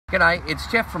G'day, it's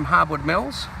Jeff from Hardwood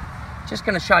Mills. Just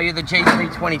going to show you the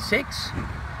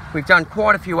G326. We've done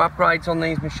quite a few upgrades on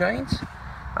these machines.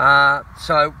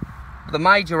 So the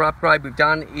major upgrade we've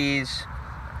done is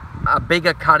a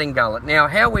bigger cutting gullet. Now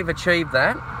how we've achieved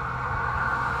that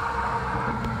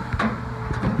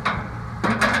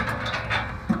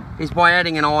is by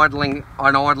adding an idling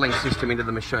system into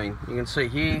the machine. You can see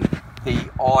here the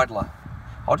idler.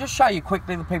 I'll just show you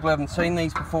quickly, the people who haven't seen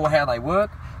these before, how they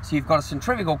work. So you've got a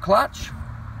centrifugal clutch,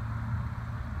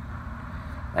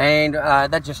 and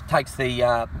that just takes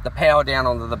the power down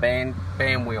onto the band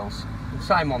wheels.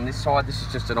 Same on this side, this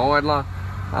is just an idler.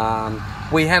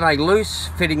 We have a loose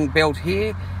fitting belt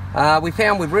here. We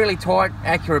found with really tight,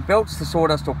 accurate belts, the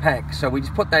sawdust will pack. So we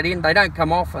just put that in, they don't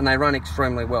come off and they run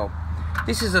extremely well.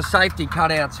 This is a safety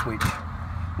cutout switch.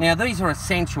 Now these are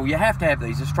essential, you have to have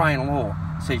these, Australian law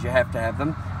says you have to have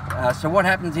them. So what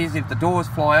happens is if the doors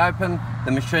fly open,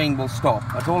 the machine will stop.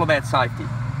 It's all about safety.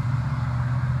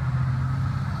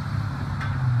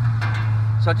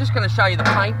 So I'm just going to show you the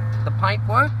paint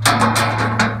work.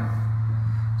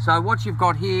 So what you've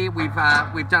got here, we've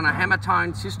done a hammer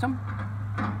tone system.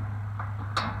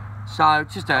 So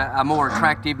just a more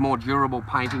attractive, more durable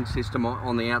painting system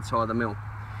on the outside of the mill.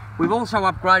 We've also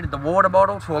upgraded the water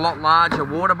bottle to a lot larger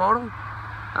water bottle.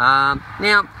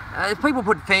 Now, if people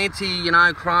put fancy, you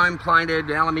know, chrome plated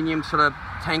aluminium sort of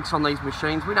tanks on these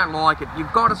machines, we don't like it.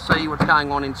 You've got to see what's going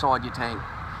on inside your tank.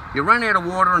 You run out of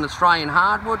water in Australian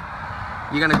hardwood,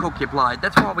 you're going to cook your blade.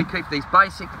 That's why we keep these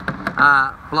basic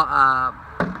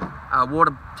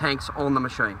water tanks on the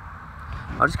machine.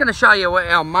 I'm just going to show you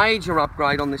our major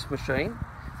upgrade on this machine,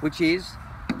 which is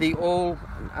the all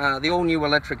new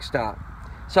electric start.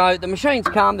 So the machine's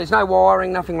come, there's no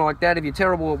wiring, nothing like that. If you're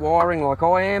terrible at wiring like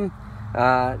I am,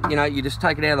 you know, you just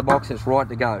take it out of the box and it's right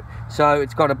to go. So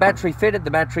it's got a battery fitted,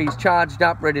 the battery's charged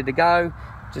up, ready to go.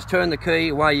 Just turn the key,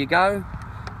 away you go.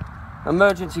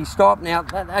 Emergency stop. Now,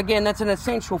 again, that's an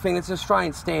essential thing, it's an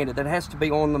Australian standard, that has to be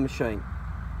on the machine.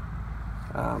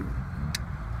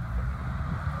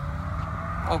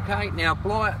 Okay, now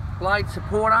blade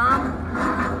support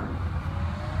arm.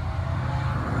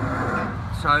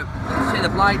 So you can see the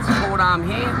blade support arm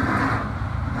here.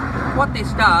 What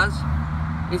this does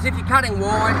is if you're cutting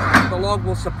wide, the log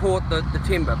will support the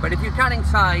timber. But if you're cutting,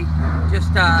 say, just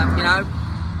you know,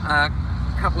 a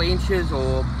couple of inches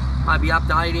or maybe up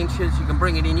to 8 inches, you can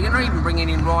bring it in. You can even bring it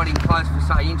in right in close to,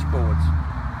 say, inch boards,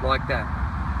 like that.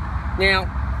 Now,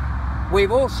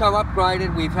 we've also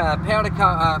upgraded, we've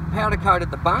powder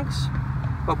coated the bunks,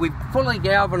 but we've fully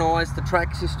galvanised the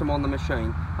track system on the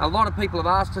machine. A lot of people have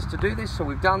asked us to do this, so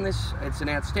we've done this. It's an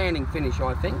outstanding finish,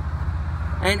 I think.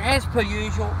 And as per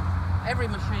usual, every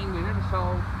machine we've ever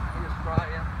sold in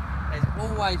Australia has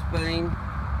always been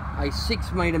a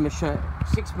 6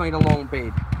 metre long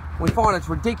bed. We find it's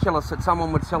ridiculous that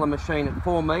someone would sell a machine at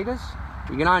 4 metres.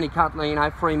 You can only cut, you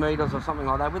know, 3 metres or something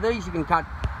like that. With these you can cut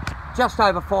just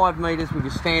over 5 metres with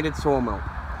your standard sawmill.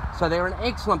 So they're an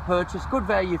excellent purchase, good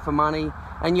value for money,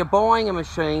 and you're buying a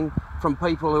machine from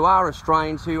people who are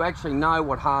Australians who actually know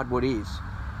what hardwood is.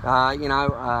 You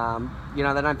know, they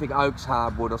don't think oak's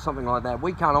hardwood or something like that.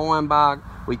 We cut ironbark,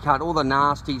 we cut all the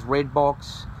nasties, red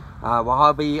box,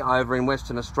 Wahhabi over in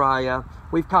Western Australia.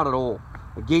 We've cut it all.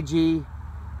 Gidgee,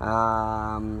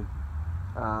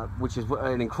 which is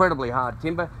an incredibly hard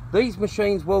timber. These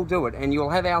machines will do it, and you'll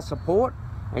have our support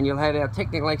and you'll have our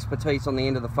technical expertise on the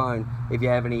end of the phone if you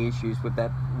have any issues with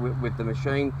that, with the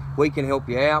machine. We can help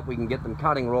you out, we can get them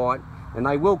cutting right, and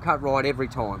they will cut right every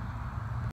time.